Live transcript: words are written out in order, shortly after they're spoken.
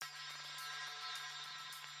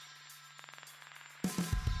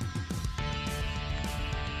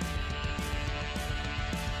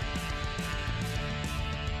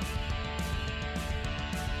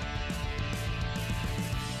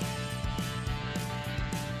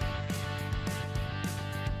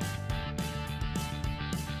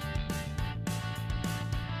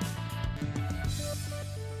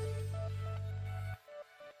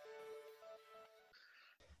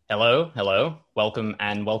Hello. Welcome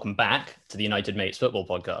back to the United Mates Football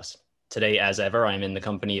Podcast. Today, as ever, I'm in the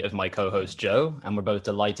company of my co-host Joe, and we're both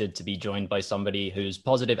delighted to be joined by somebody whose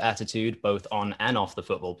positive attitude, both on and off the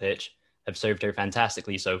football pitch, have served her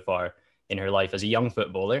fantastically so far in her life as a young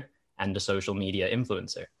footballer and a social media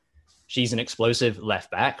influencer. She's an explosive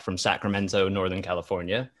left back from Sacramento, Northern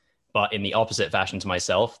California, but in the opposite fashion to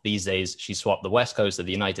myself, these days she swapped the west coast of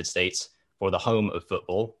the United States for the home of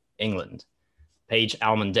football, England. Paige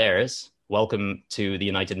Almendarez, welcome to the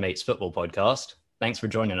United Mates Football Podcast. Thanks for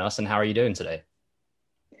joining us, and how are you doing today?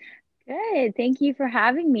 Good. Thank you for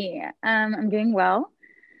having me. I'm doing well.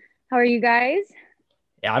 How are you guys?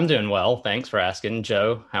 Yeah, I'm doing well. Thanks for asking.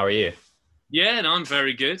 Joe, how are you? Yeah, no, I'm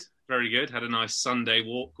very good. Very good. Had a nice Sunday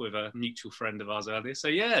walk with a mutual friend of ours earlier. So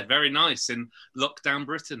yeah, very nice in lockdown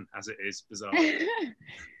Britain, as it is, bizarre.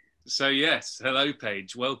 So yes, hello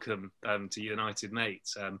Paige, welcome to United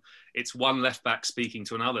Mates. It's one left back speaking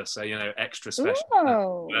to another, so extra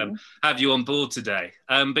special. Have you on board today.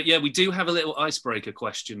 But yeah, we do have a little icebreaker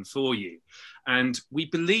question for you, and we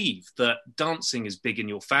believe that dancing is big in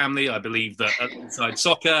your family. I believe that inside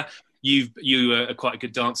soccer, you are quite a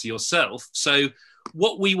good dancer yourself. So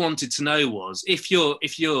what we wanted to know was, if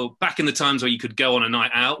you're back in the times where you could go on a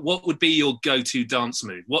night out, what would be your go-to dance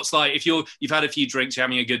move? What's like, if you've had a few drinks, you're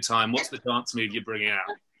having a good time, what's the dance move you're bringing out?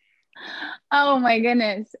 Oh my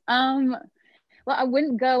goodness. Well, I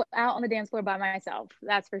wouldn't go out on the dance floor by myself.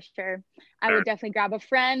 That's for sure. I would definitely grab a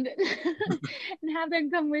friend and have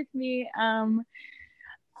them come with me.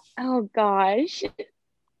 Oh gosh.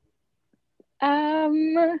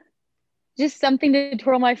 Just something to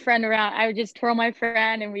twirl my friend around. I would just twirl my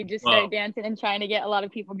friend and we just start dancing and trying to get a lot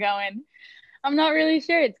of people going. I'm not really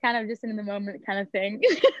sure. It's kind of just in the moment kind of thing.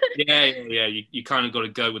 Yeah. You kind of got to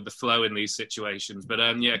go with the flow in these situations. But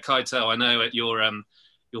Kaito, I know at your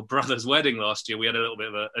brother's wedding last year, we had a little bit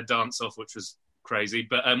of a dance off, which was crazy.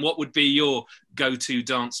 But what would be your go-to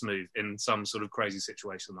dance move in some sort of crazy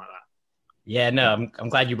situation like that? Yeah, no, I'm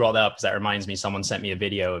glad you brought that up, because that reminds me, someone sent me a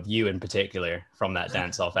video of you in particular from that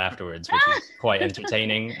dance off afterwards, which is quite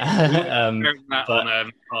entertaining. On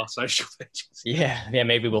our social pages. Yeah,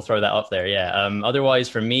 maybe we'll throw that up there. Yeah. Otherwise,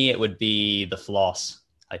 for me, it would be the floss.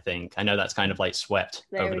 I think I know that's kind of like swept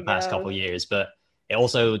over the past couple of years, but it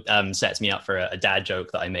also sets me up for a dad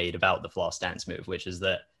joke that I made about the floss dance move, which is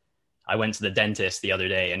that I went to the dentist the other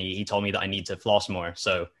day and he told me that I need to floss more.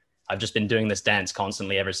 So I've just been doing this dance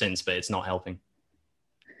constantly ever since, but it's not helping.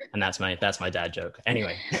 And that's my dad joke.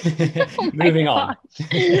 Anyway, moving on.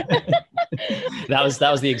 That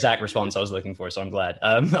was the exact response I was looking for, so I'm glad.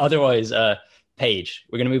 Otherwise, Paige,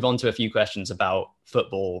 we're going to move on to a few questions about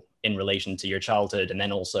football in relation to your childhood and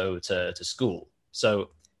then also to school.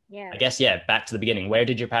 So I guess, back to the beginning. Where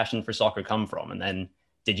did your passion for soccer come from? And then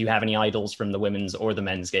did you have any idols from the women's or the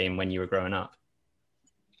men's game when you were growing up?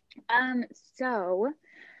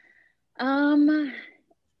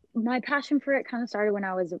 My passion for it kind of started when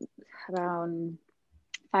I was around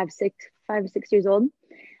 5-6 years old.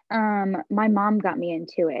 My mom got me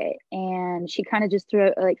into it, and she kind of just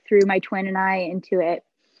threw my twin and I into it.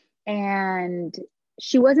 And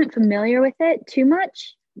she wasn't familiar with it too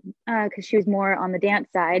much because she was more on the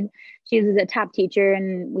dance side. She was a tap teacher,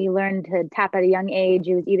 and we learned to tap at a young age.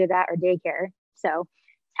 It was either that or daycare. So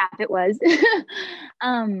tap it was.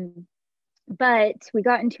 But we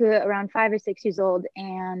got into it around 5 or 6 years old,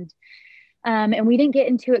 and we didn't get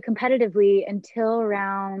into it competitively until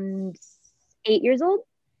around 8 years old.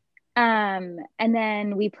 And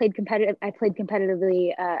then we played competitive. I played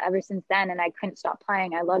competitively ever since then, and I couldn't stop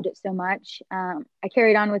playing. I loved it so much. I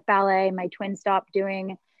carried on with ballet. My twin stopped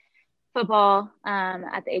doing football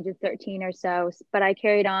at the age of 13 or so, but I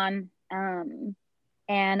carried on, and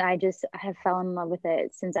I have fell in love with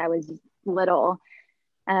it since I was little.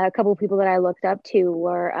 A couple of people that I looked up to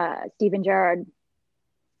were Steven Gerrard.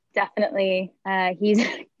 Definitely. He's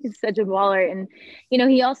such a baller. And,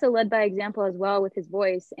 he also led by example as well with his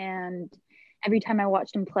voice. And every time I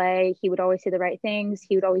watched him play, he would always say the right things.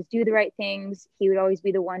 He would always do the right things. He would always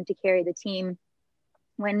be the one to carry the team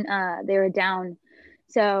when they were down.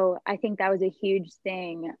 So I think that was a huge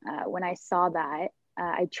thing when I saw that.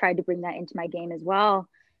 I tried to bring that into my game as well,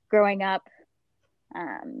 growing up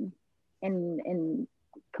in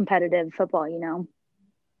competitive football,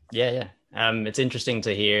 Yeah. It's interesting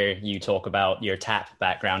to hear you talk about your tap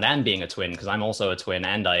background and being a twin, because I'm also a twin,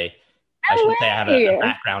 and I shouldn't say I have a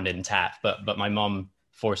background in tap, but my mom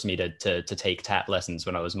forced me to take tap lessons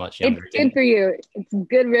when I was much younger. It's good for you. It's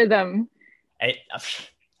good rhythm.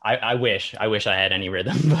 I wish I had any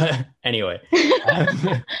rhythm, but anyway,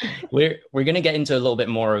 we're going to get into a little bit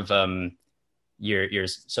more of your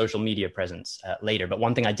social media presence later, but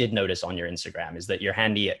one thing I did notice on your Instagram is that you're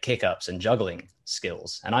handy at kick-ups and juggling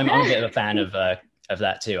skills, and I'm a bit of a fan of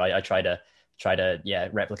that too. I try to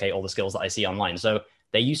replicate all the skills that I see online. So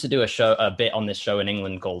they used to do a bit on this show in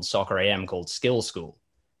England called Soccer AM called Skill School.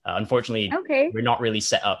 Unfortunately, we're not really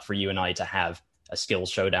set up for you and I to have a skills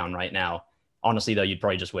showdown right now. Honestly, though, you'd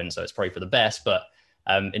probably just win, so it's probably for the best. But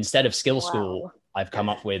instead of Skill School, I've come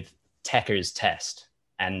up with Tekker's Test.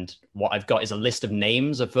 And what I've got is a list of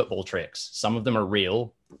names of football tricks. Some of them are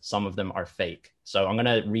real, some of them are fake. So I'm going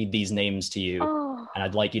to read these names to you, and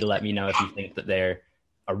I'd like you to let me know if you think that they're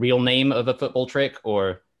a real name of a football trick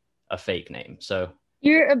or a fake name. So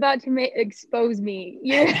you're about to expose me.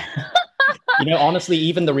 Honestly,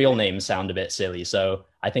 even the real names sound a bit silly, so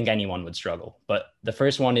I think anyone would struggle. But the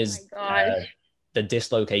first one is the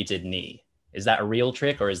dislocated knee. Is that a real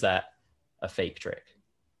trick or is that a fake trick?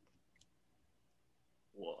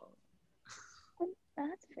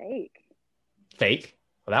 That's fake. Fake?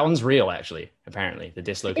 Well, that one's real, actually. Apparently, the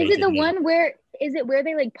dislocated. Is it the one where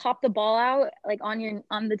they like pop the ball out like on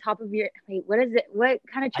the top of your? Wait, what is it? What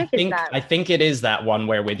kind of trick is that? I think it is that one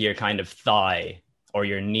where with your kind of thigh or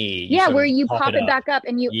your knee. Where you pop it back up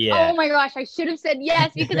and you. Yeah. Oh my gosh! I should have said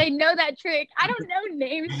yes because I know that trick. I don't know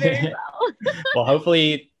names very well. Well,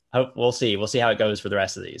 hopefully. We'll see. We'll see how it goes for the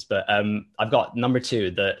rest of these. But I've got number 2,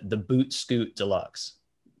 the boot scoot deluxe.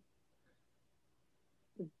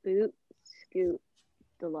 Boot Scoot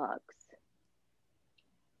Deluxe.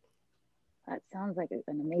 That sounds like an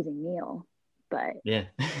amazing meal, but yeah,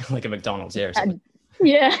 like a McDonald's here.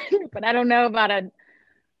 Yeah, but I don't know about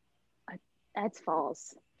that's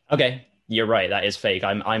false. Okay, you're right. That is fake.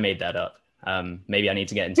 I made that up. Maybe I need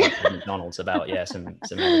to get in touch with McDonald's about some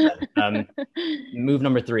move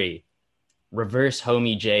number 3, reverse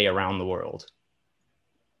homie J around the world.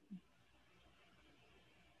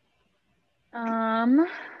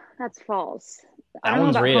 That's false. That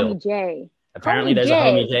one's real. Homie J. Apparently, there's a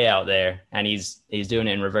homie J out there, and he's doing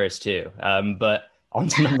it in reverse too. But on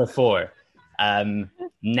to number 4,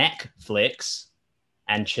 neck flicks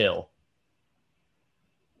and chill.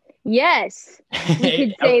 Yes, you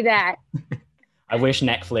could say that. I wish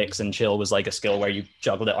neck flicks and chill was like a skill where you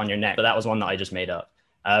juggled it on your neck, but that was one that I just made up.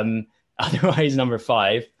 Otherwise, number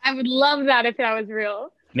 5. I would love that if that was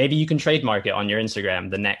real. Maybe you can trademark it on your Instagram,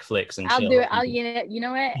 the neck flicks and chill. I'll do it. You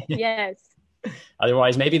know what? Yes.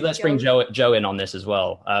 Otherwise, maybe let's bring Joe in on this as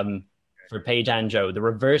well. For Paige and Joe, the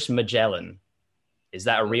reverse Magellan. Is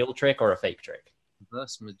that a real trick or a fake trick?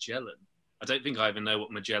 Reverse Magellan. I don't think I even know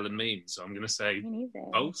what Magellan means, so I'm going to say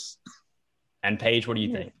false. And Paige, what do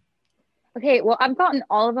you think? Okay, well, I've gotten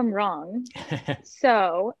all of them wrong.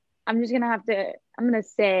 So I'm just going to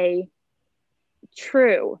say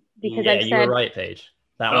true because I've said... you were right, Paige.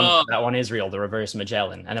 That one is real, the reverse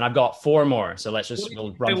Magellan. And then I've got 4 more, so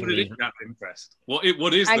we'll run through these. What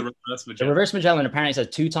is the reverse Magellan? The reverse Magellan apparently says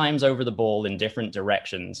 2 times over the ball in different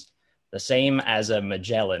directions, the same as a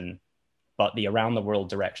Magellan, but the around the world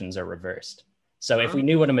directions are reversed. So if we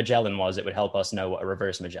knew what a Magellan was, it would help us know what a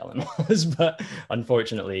reverse Magellan was. But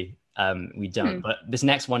unfortunately, we don't. But this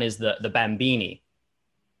next one is the Bambini.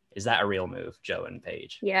 Is that a real move, Joe and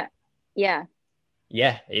Paige? Yeah.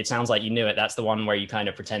 Yeah, it sounds like you knew it. That's the one where you kind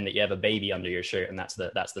of pretend that you have a baby under your shirt, and that's the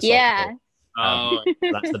yeah.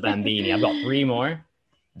 That's the Bambini. I've got 3 more.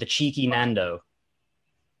 The cheeky Nando.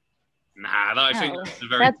 I think that's a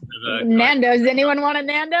very Nando's. Does anyone want a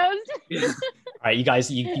Nando's? All right, you guys,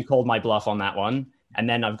 you called my bluff on that one. And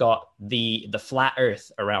then I've got the flat Earth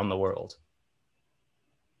around the world.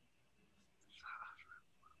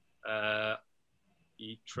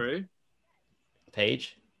 True.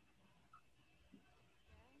 Paige.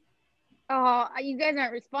 Oh, you guys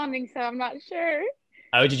aren't responding, so I'm not sure.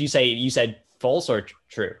 Oh, you said false or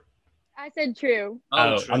true? I said true.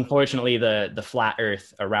 True. Unfortunately, the flat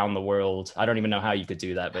Earth around the world. I don't even know how you could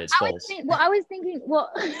do that, but it's false. I was thinking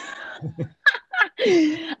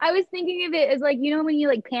of it as like, when you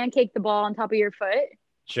like pancake the ball on top of your foot.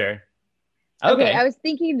 Sure. Okay. I was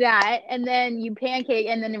thinking that, and then you pancake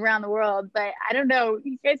and then around the world, but I don't know.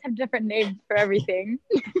 You guys have different names for everything.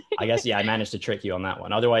 I guess, I managed to trick you on that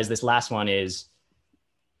one. Otherwise, this last one is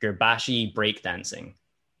Gerbashi breakdancing.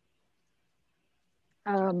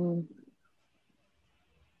 Oh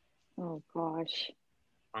gosh.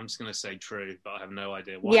 I'm just gonna say true, but I have no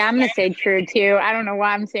idea why. Yeah, I'm gonna say true too. I don't know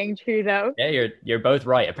why I'm saying true though. Yeah, you're both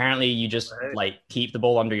right. Apparently, you just like keep the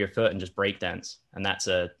ball under your foot and just breakdance, and that's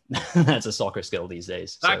a soccer skill these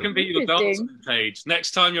days. That can be your dancing page.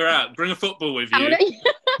 Next time you're out, bring a football with you.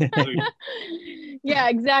 Yeah,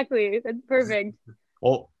 exactly. That's perfect.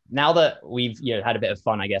 Well, now that we've had a bit of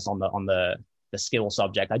fun, I guess on the the skill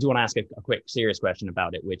subject, I do want to ask a quick serious question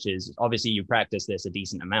about it, which is obviously you practice this a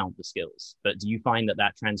decent amount, the skills, but do you find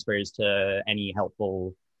that transfers to any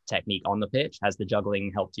helpful technique on the pitch? Has the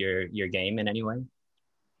juggling helped your game in any way?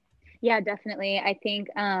 Yeah, definitely. I think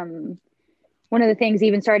one of the things,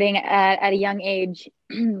 even starting at a young age,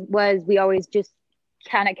 was we always just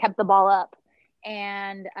kind of kept the ball up,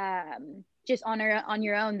 and just on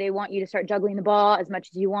your own, they want you to start juggling the ball as much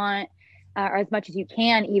as you want, or as much as you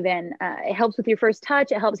can. Even it helps with your first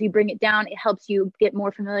touch. It helps you bring it down. It helps you get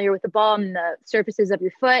more familiar with the ball and the surfaces of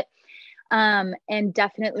your foot. And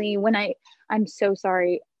definitely I'm so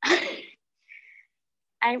sorry.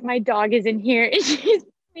 My dog is in here and she's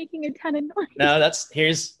making a ton of noise. No,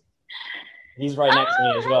 he's right next to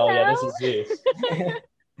me as well. Hello. Yeah, this is Zeus.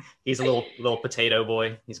 He's a little potato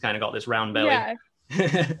boy. He's kind of got this round belly.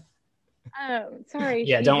 Yeah. Sorry.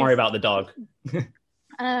 Yeah, don't worry about the dog.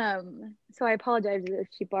 So I apologize if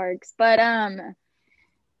she barks, but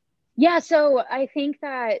yeah, so I think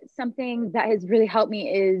that something that has really helped me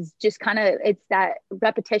is just it's that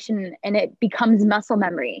repetition, and it becomes muscle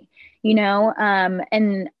memory,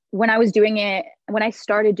 and when I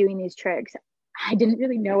started doing these tricks, I didn't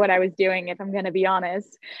really know what I was doing, if I'm going to be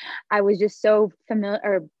honest. I was just so familiar,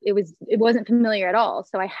 or it wasn't familiar at all.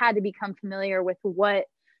 So I had to become familiar with what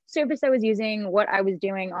surface I was using, what I was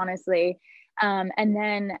doing, honestly. And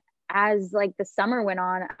then as like the summer went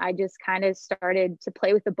on, I just kind of started to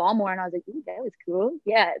play with the ball more, and I was like, ooh, that was cool.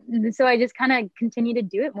 Yeah. So I just kind of continued to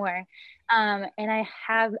do it more. And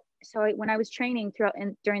when I was training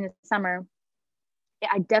during the summer,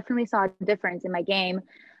 I definitely saw a difference in my game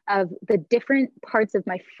of the different parts of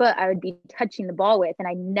my foot I would be touching the ball with. And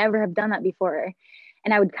I never have done that before.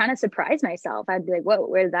 And I would kind of surprise myself. I'd be like, whoa,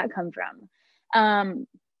 where did that come from?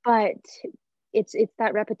 But it's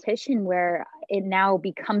that repetition where it now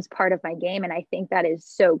becomes part of my game. And I think that is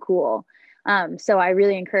so cool. So I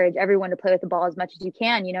really encourage everyone to play with the ball as much as you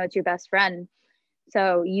can. It's your best friend.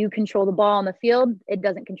 So you control the ball on the field. It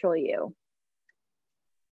doesn't control you.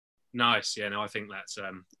 Nice. Yeah, no, I think that's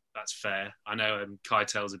fair. I know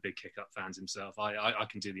Keitel's a big kick-up fan himself. I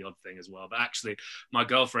can do the odd thing as well, but actually my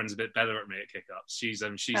girlfriend's a bit better at me at kick-ups. She's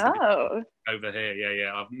over here.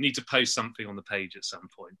 Yeah. I need to post something on the page at some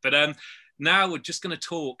point. But now we're just going to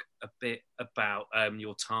talk a bit about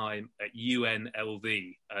your time at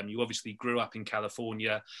UNLV. You obviously grew up in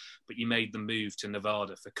California, but you made the move to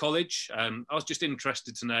Nevada for college. I was just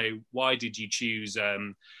interested to know, why did you choose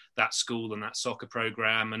that school and that soccer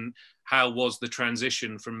program, and how was the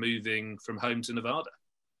transition from moving from home to Nevada?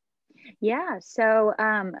 Yeah, so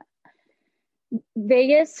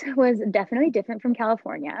Vegas was definitely different from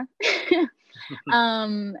California.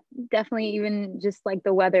 Definitely, even just like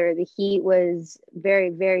the weather, the heat was very,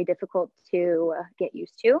 very difficult to get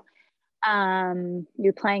used to.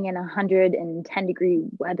 You're playing in 110-degree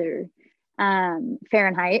weather,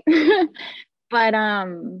 Fahrenheit. But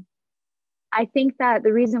I think that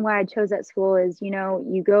the reason why I chose that school is,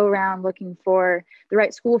 you go around looking for the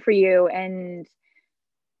right school for you and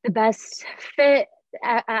the best fit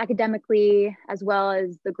academically, as well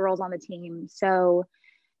as the girls on the team. So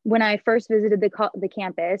when I first visited the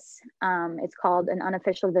campus, it's called an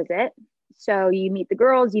unofficial visit. So you meet the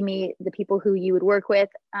girls, you meet the people who you would work with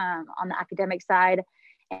on the academic side,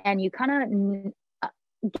 and you kind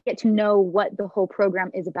of get to know what the whole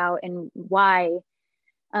program is about and why,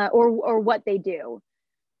 or what they do.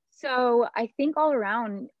 So I think all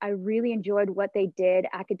around, I really enjoyed what they did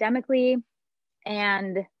academically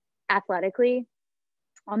and athletically.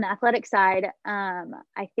 On the athletic side,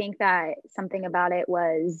 I think that something about it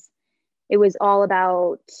was all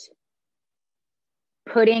about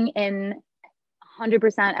putting in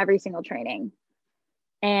 100% every single training.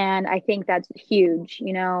 And I think that's huge,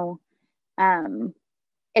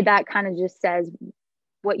 that kind of just says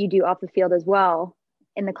what you do off the field as well.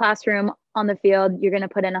 In the classroom, on the field, you're going to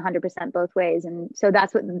put in 100% both ways. And so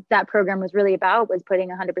that's what that program was really about, was putting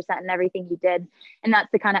 100% in everything you did. And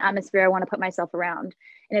that's the kind of atmosphere I want to put myself around.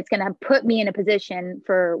 And it's going to put me in a position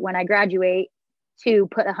for when I graduate to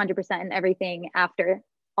put 100% in everything after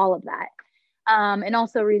all of that. And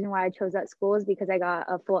also a reason why I chose that school is because I got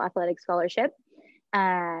a full athletic scholarship,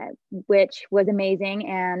 which was amazing,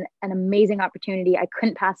 and an amazing opportunity I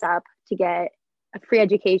couldn't pass up to get a free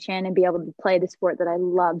education and be able to play the sport that I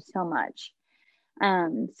love so much.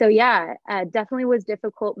 So yeah, definitely was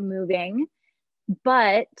difficult moving,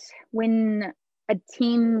 but when a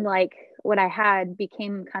team like what I had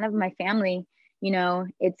became kind of my family,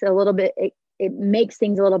 it's a little bit, it makes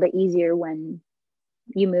things a little bit easier when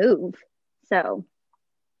you move. So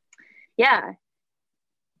yeah.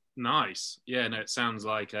 Nice. Yeah, no, it sounds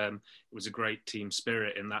like it was a great team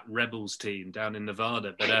spirit in that Rebels team down in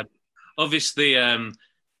Nevada. But obviously,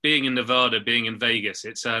 being in Nevada, being in Vegas,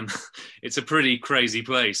 it's it's a pretty crazy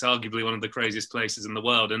place, arguably one of the craziest places in the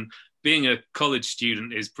world. And being a college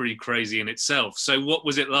student is pretty crazy in itself. So what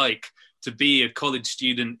was it like to be a college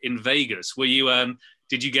student in Vegas? Were you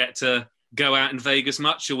did you get to go out in Vegas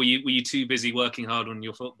much, or were you too busy working hard on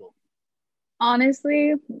your football?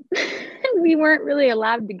 Honestly, we weren't really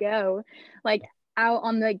allowed to go like out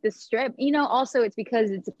on like the strip. Also it's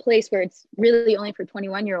because it's a place where it's really only for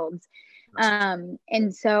 21-year-olds.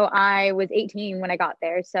 And so I was 18 when I got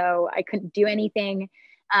there, so I couldn't do anything.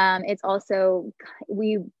 It's also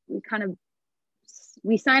we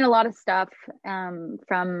sign a lot of stuff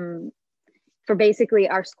for basically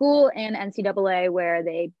our school and NCAA, where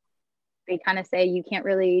they kind of say you can't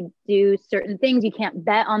really do certain things. You can't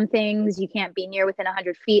bet on things. You can't be near within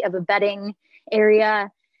 100 feet of a betting area.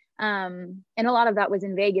 And a lot of that was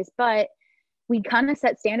in Vegas, but we kind of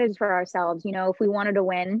set standards for ourselves. If we wanted to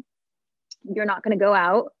win, you're not going to go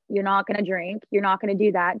out. You're not going to drink. You're not going to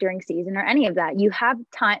do that during season or any of that. You have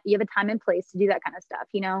time. You have a time and place to do that kind of stuff,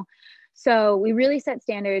 So we really set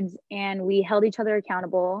standards and we held each other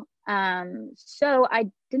accountable. So I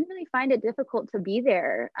didn't really find it difficult to be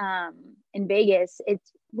there in Vegas.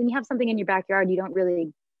 It's when you have something in your backyard, you don't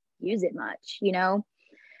really use it much,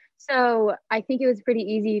 So I think it was pretty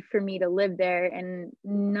easy for me to live there, and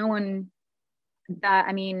no one got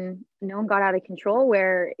out of control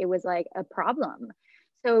where it was like a problem.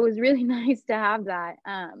 So it was really nice to have that.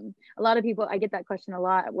 A lot of people, I get that question a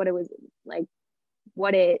lot, what it was like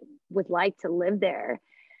to live there.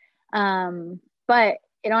 But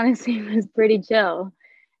it honestly was pretty chill.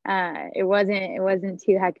 It wasn't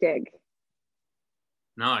too hectic.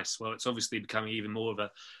 Nice. Well, it's obviously becoming even more of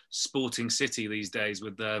a sporting city these days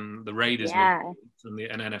with the Raiders. Yeah. From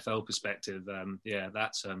an NFL perspective.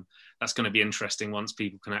 That's going to be interesting once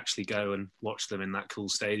people can actually go and watch them in that cool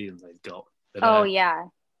stadium they've got. But, yeah.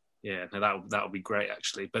 Yeah, no, that'll be great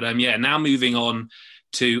actually. But now moving on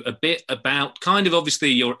to a bit about kind of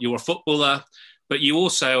obviously you're a footballer, but you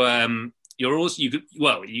also you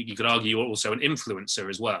could argue you're also an influencer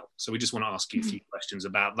as well. So we just want to ask you a few questions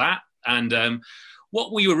about that. And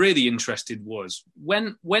what we were really interested was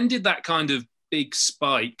when did that kind of big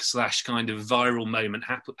spike / kind of viral moment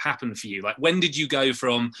happen for you? Like, when did you go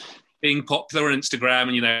from being popular on Instagram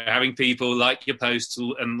and having people like your posts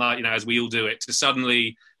and like as we all do it, to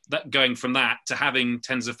suddenly going from that to having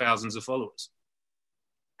tens of thousands of followers?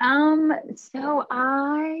 So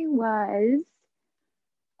I was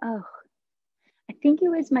I think it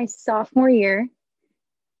was my sophomore year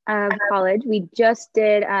of college. We just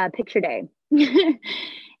did picture day.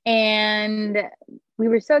 And we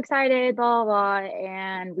were so excited, blah, blah, blah.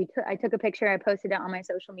 And I took a picture, I posted it on my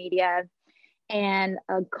social media, and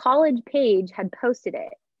a college page had reposted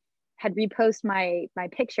my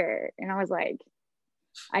picture. And I was like,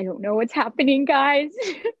 I don't know what's happening, guys.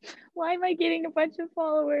 Why am I getting a bunch of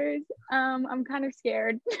followers? I'm kind of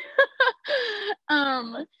scared.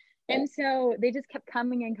 And so they just kept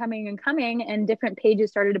coming and coming and coming, and different pages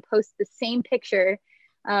started to post the same picture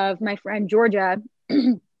of my friend Georgia,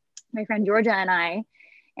 and I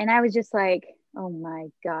was just like, oh my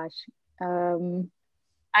gosh.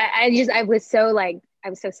 I was so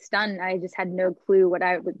stunned. I just had no clue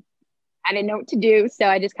I didn't know what to do. So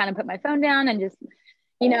I just kind of put my phone down and just,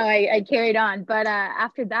 I carried on. But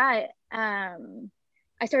after that, I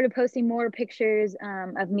started posting more pictures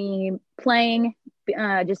of me playing,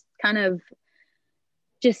 just kind of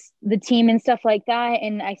just the team and stuff like that.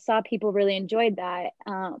 And I saw people really enjoyed that.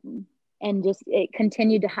 And just it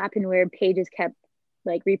continued to happen where pages kept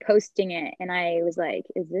like reposting it. And I was like,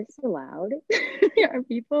 is this allowed? Are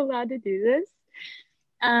people allowed to do this?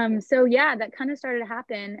 So yeah, that kind of started to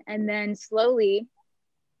happen. And then slowly,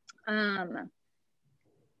 I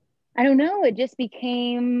don't know, it just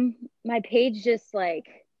became, my page just like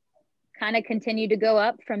kind of continued to go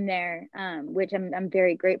up from there, which I'm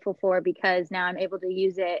very grateful for, because now I'm able to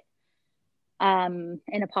use it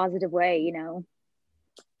in a positive way,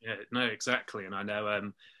 Yeah, no, exactly. And I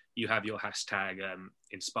know you have your hashtag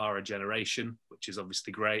Inspire a Generation, which is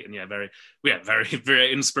obviously great, and very,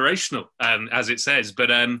 very inspirational, as it says. But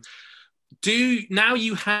now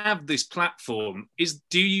you have this platform,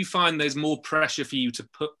 do you find there's more pressure for you to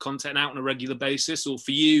put content out on a regular basis? Or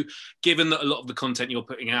for you, given that a lot of the content you're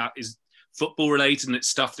putting out is football related and it's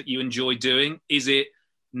stuff that you enjoy doing, is it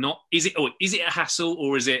a hassle,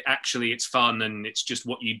 or is it actually it's fun and it's just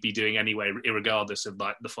what you'd be doing anyway, regardless of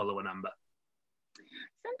like the follower number?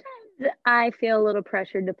 Sometimes I feel a little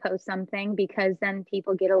pressured to post something, because then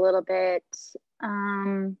people get a little bit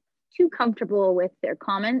too comfortable with their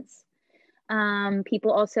comments.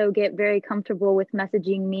 People also get very comfortable with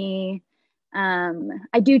messaging me.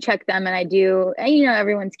 I do check them, and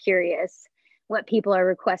everyone's curious what people are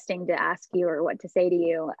requesting to ask you or what to say to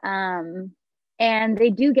you. And they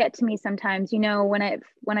do get to me sometimes. When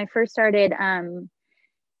I first started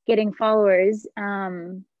getting followers,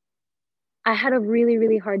 I had a really,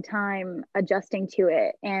 really hard time adjusting to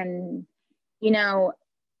it. And,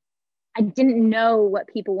 I didn't know what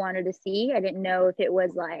people wanted to see. I didn't know if it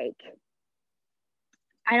was like,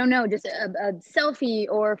 I don't know, just a selfie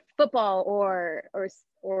or football or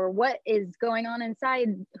what is going on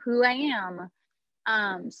inside who I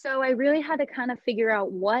am. So I really had to kind of figure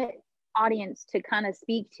out what audience to kind of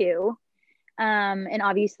speak to. And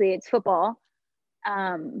obviously it's football.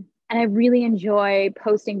 And I really enjoy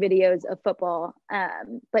posting videos of football.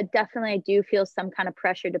 But definitely I do feel some kind of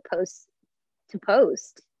pressure to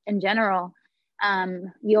post in general.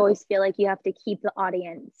 You always feel like you have to keep the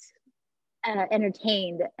audience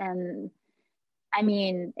entertained. And I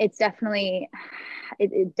mean, it definitely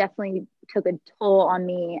took a toll on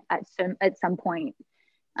me at some point,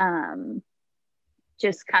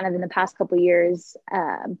 just kind of in the past couple of years.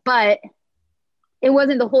 But it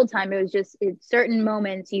wasn't the whole time. It was just at certain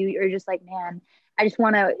moments you're just like, man, I just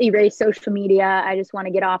want to erase social media. I just want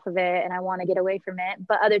to get off of it and I want to get away from it.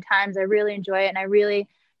 But other times I really enjoy it, and I really,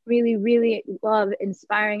 really, really love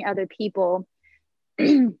inspiring other people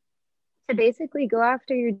to basically go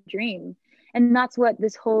after your dream. And that's what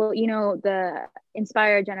this whole, the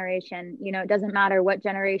Inspire generation, it doesn't matter what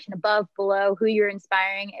generation, above, below, who you're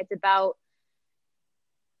inspiring. It's about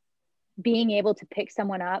being able to pick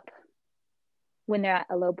someone up when they're at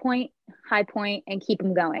a low point, high point, and keep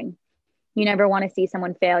them going. You never want to see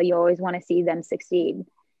someone fail. You always want to see them succeed.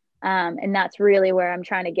 And that's really where I'm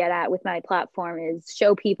trying to get at with my platform, is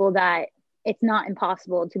show people that it's not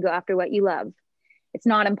impossible to go after what you love. It's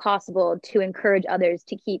not impossible to encourage others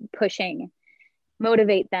to keep pushing,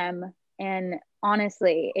 motivate them. And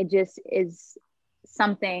honestly, it just is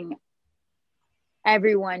something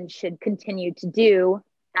everyone should continue to do,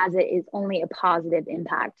 as it is only a positive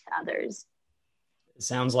impact to others. It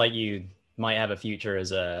sounds like you might have a future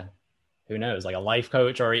as who knows, like a life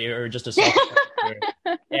coach or just a soft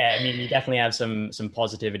Yeah, I mean, you definitely have some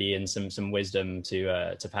positivity and some wisdom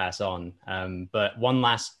to pass on. But one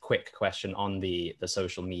last quick question on the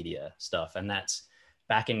social media stuff, and that's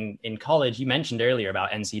back in college. You mentioned earlier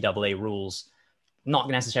about NCAA rules not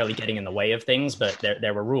necessarily getting in the way of things, but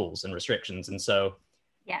there were rules and restrictions. And so,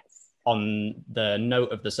 yes, on the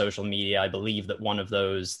note of the social media, I believe that one of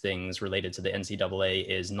those things related to the NCAA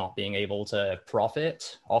is not being able to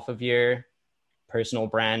profit off of your personal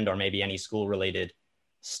brand or maybe any school related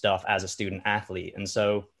stuff as a student athlete. And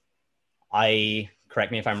so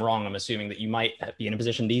correct me if I'm wrong, I'm assuming that you might be in a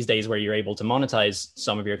position these days where you're able to monetize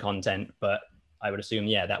some of your content, but I would assume,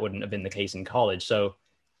 that wouldn't have been the case in college. So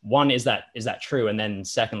one, is that true? And then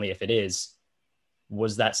secondly, if it is,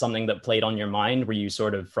 was that something that played on your mind? Were you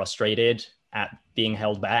sort of frustrated at being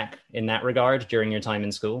held back in that regard during your time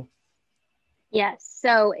in school? Yes.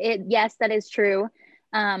 So yes, that is true.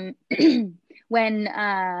 When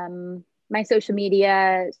my social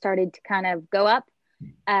media started to kind of go up,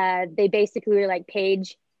 they basically were like,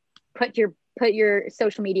 Paige, put your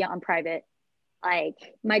social media on private.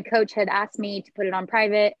 Like, my coach had asked me to put it on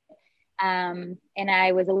private. And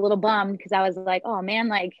I was a little bummed because I was like, oh man,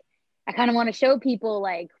 like I kind of want to show people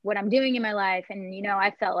like what I'm doing in my life. And,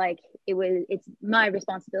 I felt like it's my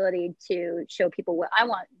responsibility to show people what I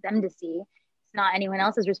want them to see. It's not anyone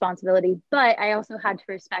else's responsibility, but I also had to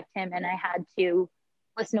respect him and I had to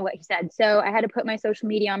listen to what he said. So I had to put my social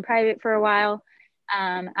media on private for a while.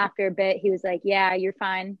 After a bit, he was like, yeah, you're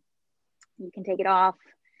fine. You can take it off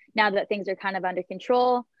now that things are kind of under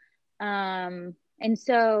control. And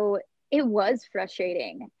so it was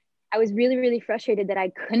frustrating. I was really, really frustrated that I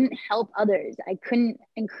couldn't help others. I couldn't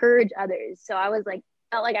encourage others. So I was like,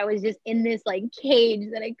 felt like I was just in this like cage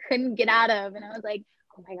that I couldn't get out of. And I was like,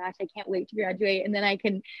 oh my gosh, I can't wait to graduate. And then I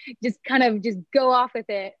can just kind of just go off with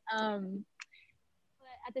it. But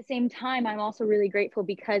at the same time, I'm also really grateful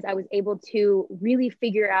because I was able to really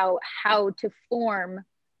figure out how to form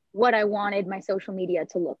what I wanted my social media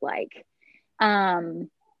to look like.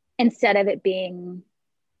 Instead of it being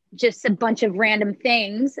just a bunch of random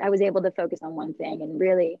things, I was able to focus on one thing and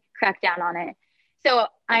really crack down on it. So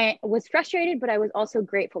I was frustrated, but I was also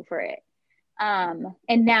grateful for it. And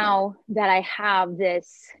now that I have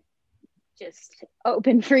this just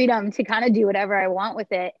open freedom to kind of do whatever I want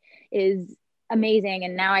with it is amazing.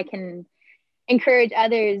 And now I can encourage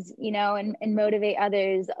others, and motivate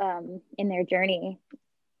others in their journey.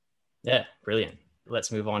 Yeah, brilliant.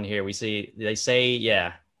 let's move on here. They say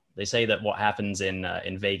that what happens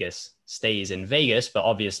in Vegas stays in Vegas, but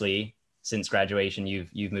obviously since graduation,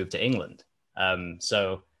 you've moved to England. And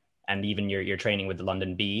even you're training with the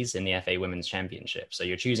London Bees in the FA Women's Championship. So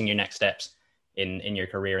you're choosing your next steps in your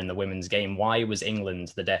career in the women's game. Why was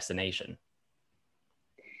England the destination?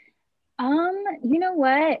 You know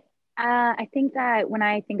what? I think that when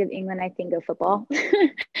I think of England, I think of football.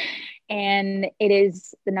 And it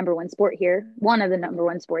is the number one sport here, one of the number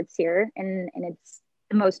one sports here. And it's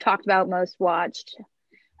the most talked about, most watched.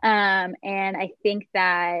 And I think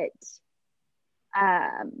that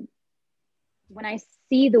when I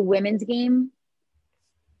see the women's game,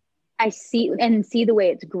 I see the way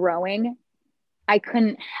it's growing, I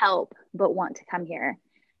couldn't help but want to come here.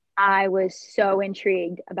 I was so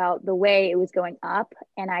intrigued about the way it was going up,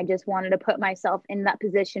 and I just wanted to put myself in that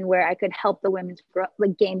position where I could help the women's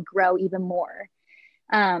game grow even more.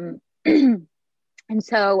 And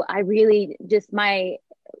so I really just my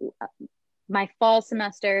fall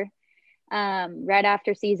semester, right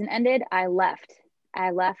after season ended, I left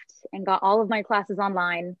and got all of my classes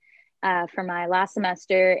online for my last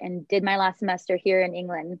semester and did my last semester here in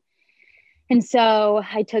England. And so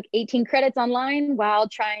I took 18 credits online while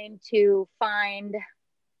trying to find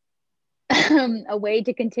a way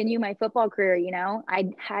to continue my football career. You know, I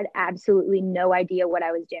had absolutely no idea what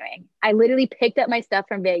I was doing. I literally picked up my stuff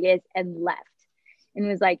from Vegas and left and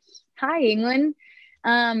was like, hi, England.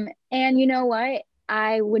 And you know what?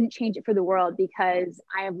 I wouldn't change it for the world, because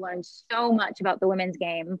I have learned so much about the women's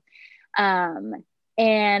game. And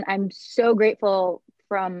I'm so grateful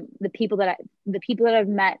from the people that I've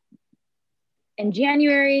met in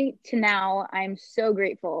January to now. I'm so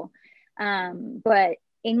grateful. But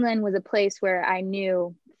England was a place where I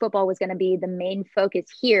knew football was going to be the main focus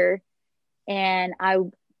here. And I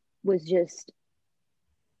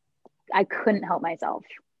couldn't help myself.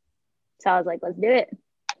 So I was like, let's do it.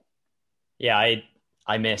 Yeah,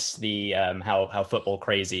 I miss the how football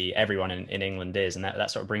crazy everyone in England is. And that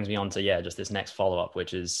sort of brings me on to, just this next follow-up,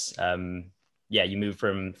 which is, you moved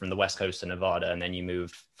from the West Coast to Nevada, and then you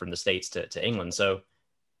moved from the States to England. So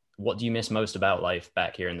what do you miss most about life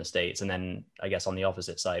back here in the States? And then I guess on the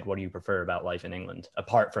opposite side, what do you prefer about life in England,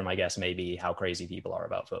 apart from, I guess, maybe how crazy people are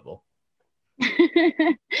about football?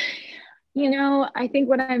 You know, I think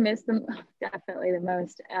what I miss definitely the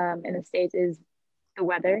most in the States is the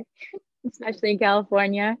weather, especially in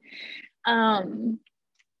California.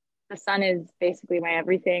 The sun is basically my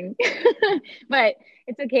everything, but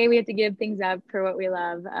it's okay. We have to give things up for what we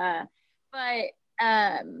love.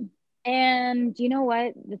 And you know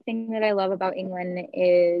what? The thing that I love about England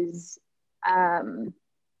is the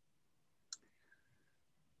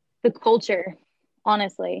culture,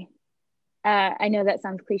 honestly. I know that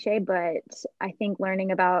sounds cliche, but I think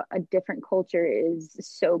learning about a different culture is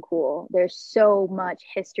so cool. There's so much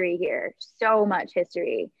history here, so much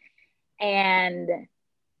history. And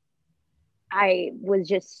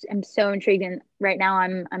I'm so intrigued. And right now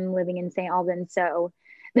I'm living in St. Albans. So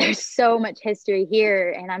there's so much history here,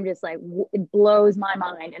 and I'm just like, it blows my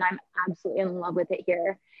mind, and I'm absolutely in love with it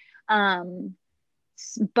here.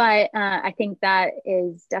 But I think that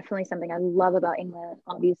is definitely something I love about England.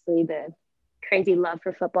 Obviously, the crazy love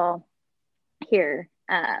for football here,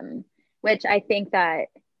 which I think that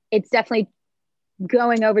it's definitely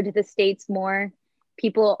going over to the States more.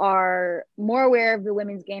 People are more aware of the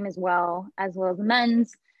women's game as well as the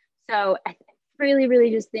men's. So I really,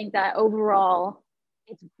 really just think that overall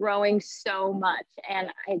it's growing so much, and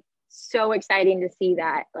it's so exciting to see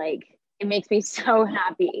that. Like, it makes me so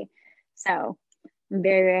happy. So I'm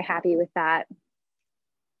very, very happy with that.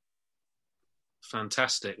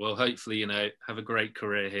 Fantastic. Well, hopefully, have a great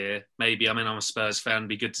career here. Maybe, I'm a Spurs fan. It'd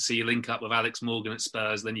be good to see you link up with Alex Morgan at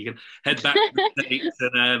Spurs. Then you can head back to the States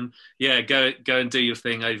and, go and do your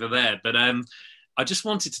thing over there. But I just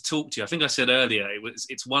wanted to talk to you. I think I said earlier,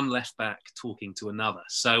 it's one left back talking to another.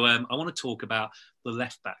 So I want to talk about the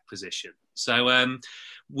left back position. So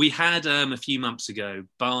we had a few months ago,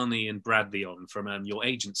 Barney and Bradley on from your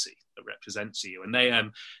agency that represents you. And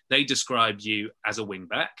they described you as a wing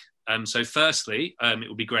back. So firstly, it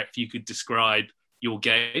would be great if you could describe your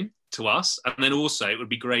game to us. And then also it would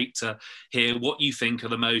be great to hear what you think are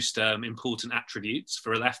the most important attributes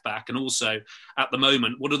for a left back. And also at the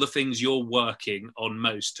moment, what are the things you're working on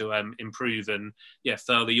most to improve and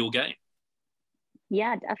further your game?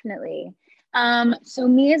 Yeah, definitely. So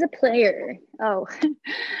me as a player, I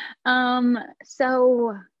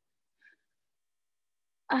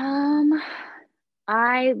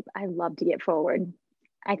love to get forward.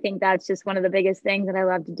 I think that's just one of the biggest things that I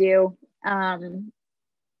love to do.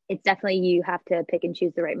 It's definitely, you have to pick and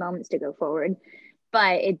choose the right moments to go forward.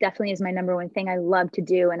 but it definitely is my number one thing I love to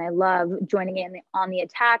do. And I love joining in on the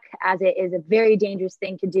attack, as it is a very dangerous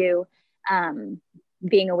thing to do,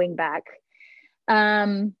 being a wing back.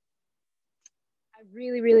 I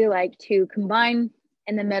really, really like to combine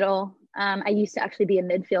in the middle. I used to actually be a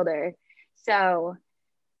midfielder. So,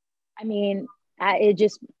 I mean,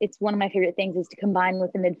 it's one of my favorite things is to combine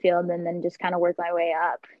with the midfield and then just kind of work my way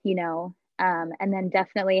up, you know, and then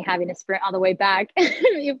definitely having to sprint all the way back.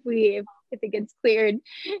 If it gets cleared,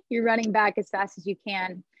 you're running back as fast as you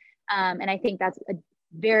can. And I think that's a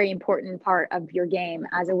very important part of your game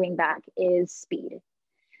as a wing back is speed.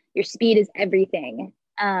 Your speed is everything.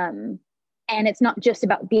 And it's not just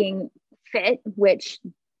about being fit, which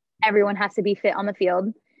everyone has to be fit on the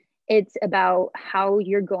field. It's about how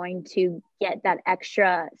you're going to get that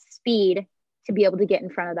extra speed to be able to get in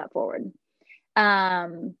front of that forward.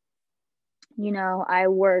 You know, I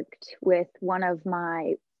worked with one of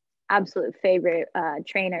my absolute favorite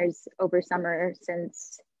trainers over summer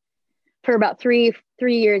for about three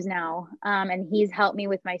years now. And he's helped me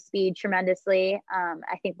with my speed tremendously.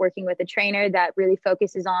 I think working with a trainer that really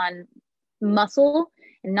focuses on muscle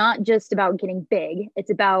and not just about getting big. It's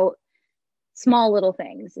about small little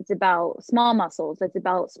things. It's about small muscles. It's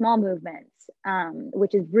about small movements,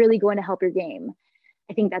 which is really going to help your game.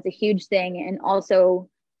 I think that's a huge thing. And also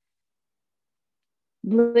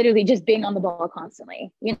literally just being on the ball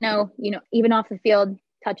constantly, you know, even off the field,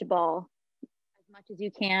 touch a ball as much as you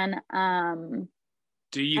can.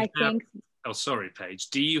 Oh, sorry, Paige.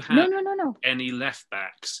 Do you have no. any left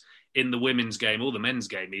backs in the women's game or the men's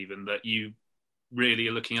game even that you really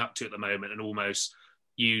are looking up to at the moment and almost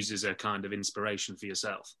use as a kind of inspiration for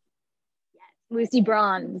yourself? Yes, Lucy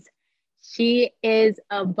Bronze. She is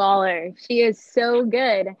a baller. She is so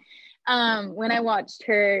good. When I watch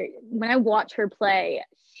her play,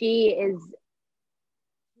 she's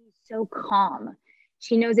so calm.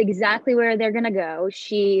 She knows exactly where they're going to go.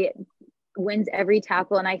 She wins every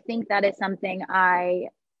tackle. And I think that is something I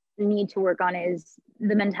need to work on, is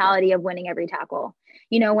the mentality of winning every tackle.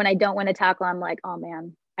 You know, when I don't win a tackle, I'm like, oh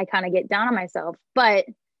man, I kind of get down on myself. But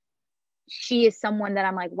she is someone that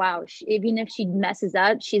I'm like, wow, even if she messes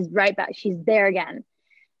up, she's right back. She's there again.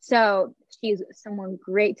 So she's someone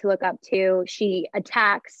great to look up to. She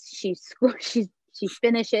attacks, she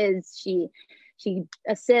finishes, she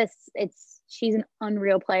assists. She's an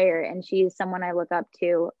unreal player, and she's someone I look up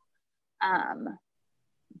to.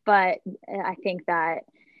 But I think that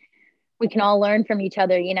we can all learn from each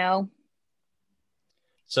other, you know?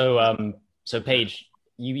 So Paige,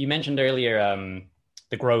 you mentioned earlier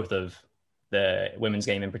the growth of the women's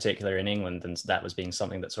game in particular in England, and that was being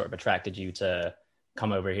something that sort of attracted you to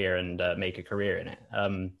come over here and make a career in it.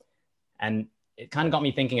 And it kind of got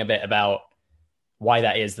me thinking a bit about why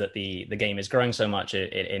that is that the game is growing so much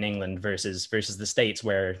in England versus the States,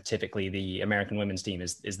 where typically the American women's team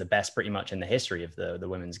is the best pretty much in the history of the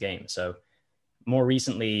women's game. So more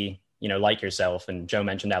recently, you know, like yourself, and Joe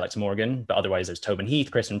mentioned Alex Morgan, but otherwise there's Tobin Heath,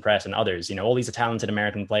 Kristen Press, and others. You know, all these talented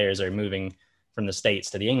American players are moving from the States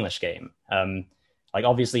to the English game. Like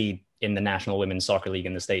obviously in the National Women's Soccer League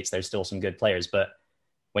in the States, there's still some good players, but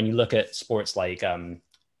when you look at sports like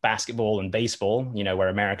basketball and baseball, you know, where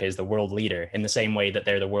America is the world leader in the same way that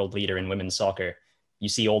they're the world leader in women's soccer, you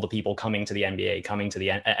see all the people coming to the NBA, coming to the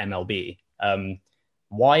MLB.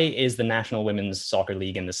 Why is the National Women's Soccer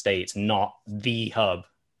League in the States not the hub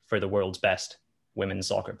for the world's best women's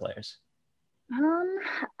soccer players?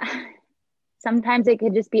 Sometimes it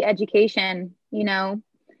could just be education, you know.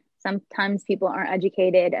 Sometimes people aren't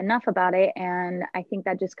educated enough about it, and I think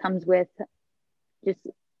that just comes with just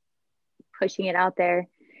pushing it out there.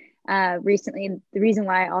 Recently, the reason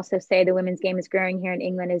why I also say the women's game is growing here in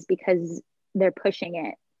England is because they're pushing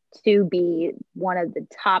it to be one of the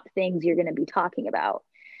top things you're going to be talking about.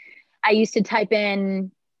 I used to type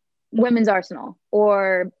in women's Arsenal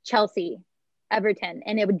or Chelsea, Everton,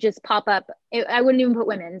 and it would just pop up. I wouldn't even put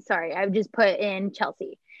women, sorry. I would just put in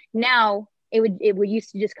Chelsea. Now it would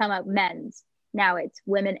used to just come up men's. Now it's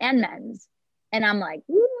women and men's. And I'm like,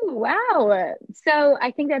 ooh, wow. So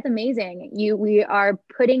I think that's amazing. We are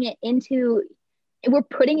putting it we're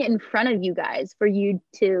putting it in front of you guys for you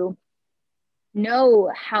to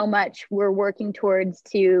know how much we're working towards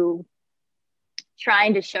to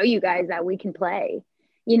trying to show you guys that we can play.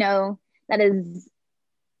 You know,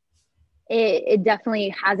 it definitely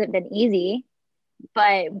hasn't been easy,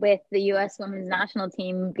 but with the U.S. women's national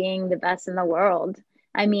team being the best in the world,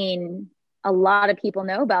 I mean, a lot of people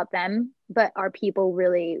know about them, but are people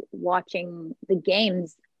really watching the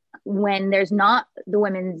games when there's not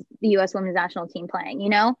the U.S. women's national team playing? You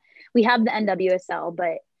know, we have the NWSL,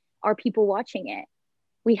 but are people watching it?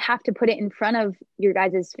 we have to put it in front of your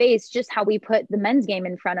guys' face, just how we put the men's game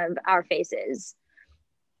in front of our faces.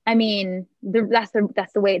 I mean, that's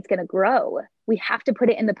the way it's going to grow. We have to put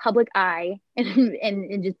it in the public eye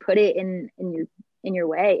and just put it in your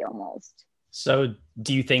way almost. So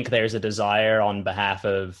do you think there's a desire on behalf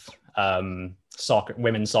of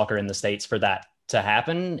women's soccer in the States for that to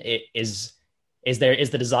happen? Is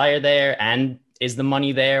the desire there, and is the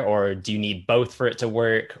money there, or do you need both for it to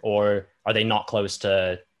work, or are they not close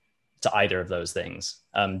to either of those things?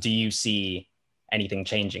 Do you see anything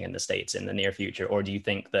changing in the States in the near future, or do you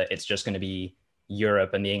think that it's just going to be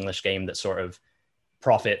Europe and the English game that sort of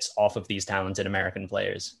profits off of these talented American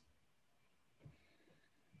players?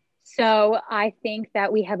 So I think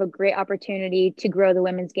that we have a great opportunity to grow the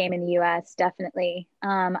women's game in the US, definitely.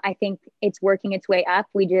 I think it's working its way up.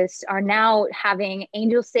 We just are now having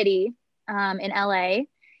Angel City in LA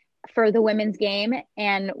for the women's game.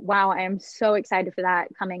 And wow, I am so excited for that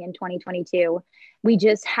coming in 2022. We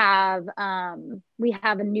just have, we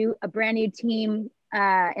have a brand new team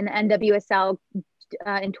in the NWSL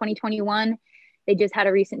in 2021. They just had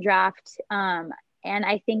a recent draft. And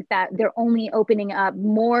I think that they're only opening up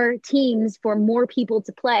more teams for more people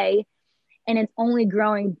to play, and it's only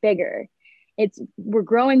growing bigger. We're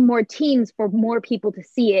growing more teams for more people to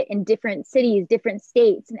see it in different cities, different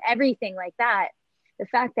states, and everything like that. The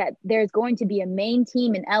fact that there's going to be a main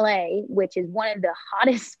team in LA, which is one of the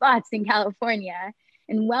hottest spots in California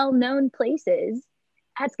and well-known places,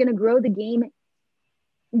 that's going to grow the game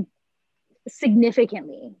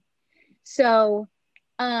significantly. So,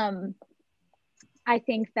 I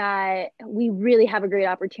think that we really have a great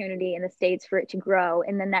opportunity in the States for it to grow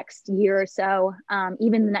in the next year or so,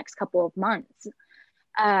 even the next couple of months.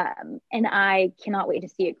 And I cannot wait to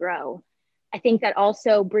see it grow. I think that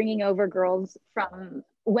also bringing over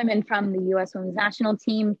women from the U.S. women's national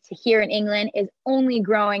team to here in England is only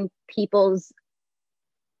growing people's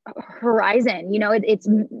horizon. You know, it's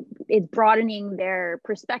broadening their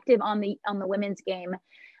perspective on the women's game.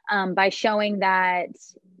 By showing that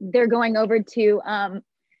they're going over to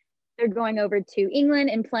England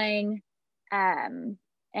and playing, and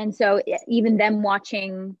so even them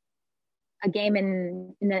watching a game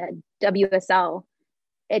in the WSL,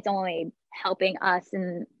 it's only helping us,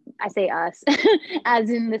 and I say us as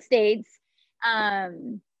in the States,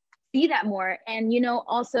 see that more. And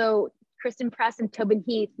also Kristen Press and Tobin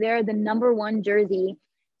Heath, they're the #1 jersey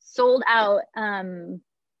sold out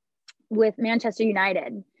with Manchester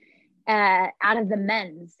United. Out of the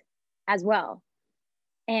men's as well.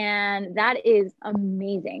 And that is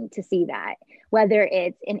amazing to see that, whether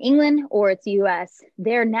it's in England or it's US,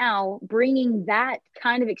 they're now bringing that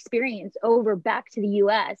kind of experience over back to the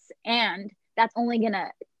US, and that's only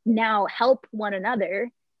gonna now help one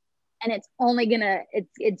another, and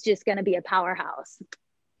it's just gonna be a powerhouse.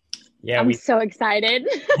 Yeah, I'm so excited.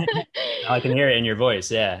 I can hear it in your voice.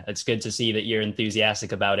 Yeah, it's good to see that you're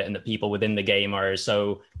enthusiastic about it and that people within the game are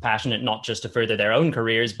so passionate, not just to further their own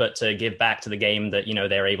careers, but to give back to the game that,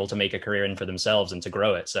 they're able to make a career in for themselves and to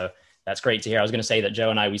grow it. So that's great to hear. I was going to say that Joe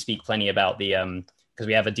and I, we speak plenty about because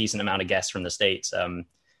we have a decent amount of guests from the States.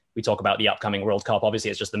 We talk about the upcoming World Cup. Obviously,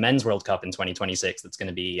 it's just the men's World Cup in 2026. That's going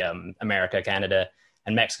to be America, Canada,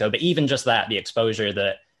 and Mexico. But even just that, the exposure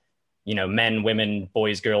that, men, women,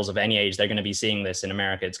 boys, girls of any age, they're going to be seeing this in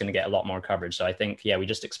America. It's going to get a lot more coverage. So I think, we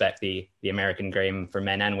just expect the American game for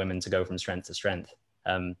men and women to go from strength to strength.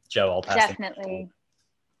 Joe, I'll pass. Definitely.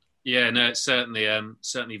 Yeah, no, it's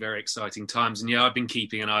certainly very exciting times. And yeah, I've been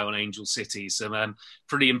keeping an eye on Angel City. Some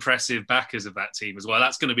pretty impressive backers of that team as well.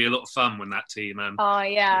 That's going to be a lot of fun when that team. Oh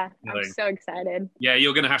yeah, I'm so excited. Yeah,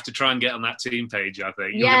 you're going to have to try and get on that team page, I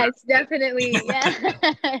think. Yes, definitely. Yes.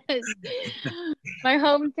 My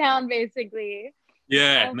hometown, basically.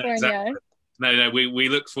 Yeah, no, exactly. No, we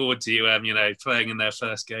look forward to you, playing in their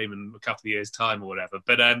first game in a couple of years' time or whatever.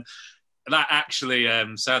 But that actually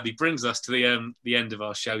sadly brings us to the end of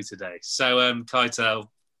our show today. So Keitel,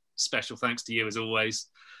 special thanks to you as always,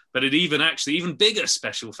 but even bigger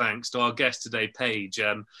special thanks to our guest today, Paige.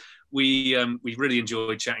 We really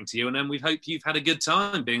enjoyed chatting to you, and we hope you've had a good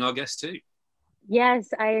time being our guest too. Yes,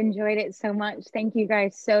 I enjoyed it so much. Thank you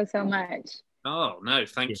guys so much. Oh no,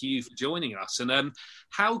 thank you for joining us. And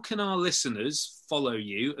how can our listeners follow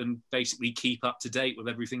you and basically keep up to date with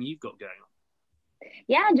everything you've got going on?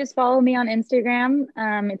 Yeah, just follow me on Instagram.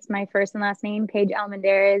 It's my first and last name. Paige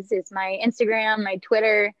Almendarez is my Instagram, my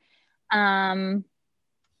Twitter, and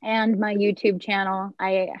my YouTube channel.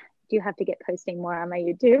 I do have to get posting more on my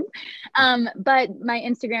YouTube. But my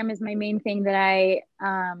Instagram is my main thing that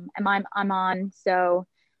I'm on. So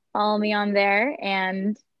follow me on there,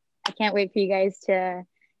 and I can't wait for you guys to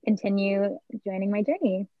continue joining my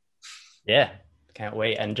journey. Yeah, can't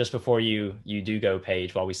wait. And just before you do go,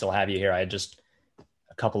 Paige, while we still have you here, I had just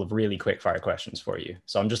a couple of really quick fire questions for you.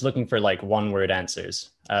 So I'm just looking for like one word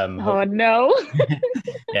answers. Oh no.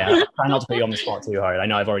 Yeah, try not to put you on the spot too hard. I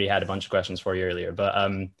know I've already had a bunch of questions for you earlier,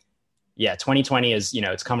 but yeah, 2020 is,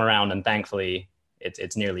 it's come around and thankfully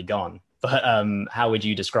it's nearly gone. But how would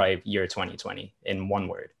you describe your 2020 in one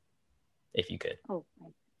word, if you could? Oh.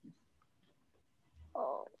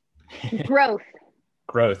 Growth.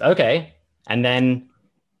 Growth. Okay. And then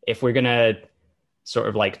if we're going to sort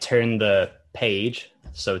of like turn the page,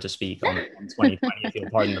 so to speak, on 2020, if you'll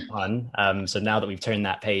pardon the pun. So now that we've turned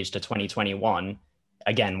that page to 2021,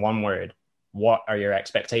 again, one word, what are your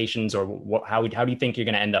expectations, or how do you think you're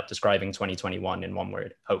going to end up describing 2021 in one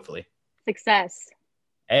word, hopefully? Success.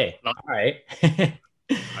 Hey, all right.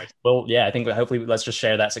 Well, yeah, I think hopefully let's just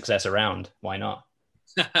share that success around. Why not?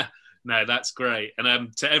 No, that's great.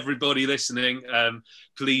 And to everybody listening,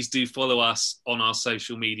 please do follow us on our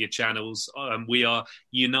social media channels. We are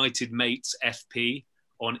United Mates FP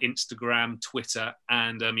on Instagram, Twitter,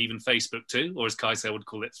 and even Facebook too, or as Kaiser would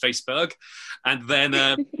call it, Facebook. And then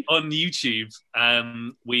on YouTube,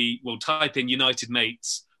 we will type in United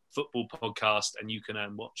Mates Football Podcast, and you can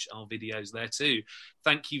watch our videos there too.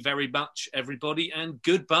 Thank you very much, everybody, and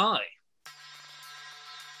goodbye.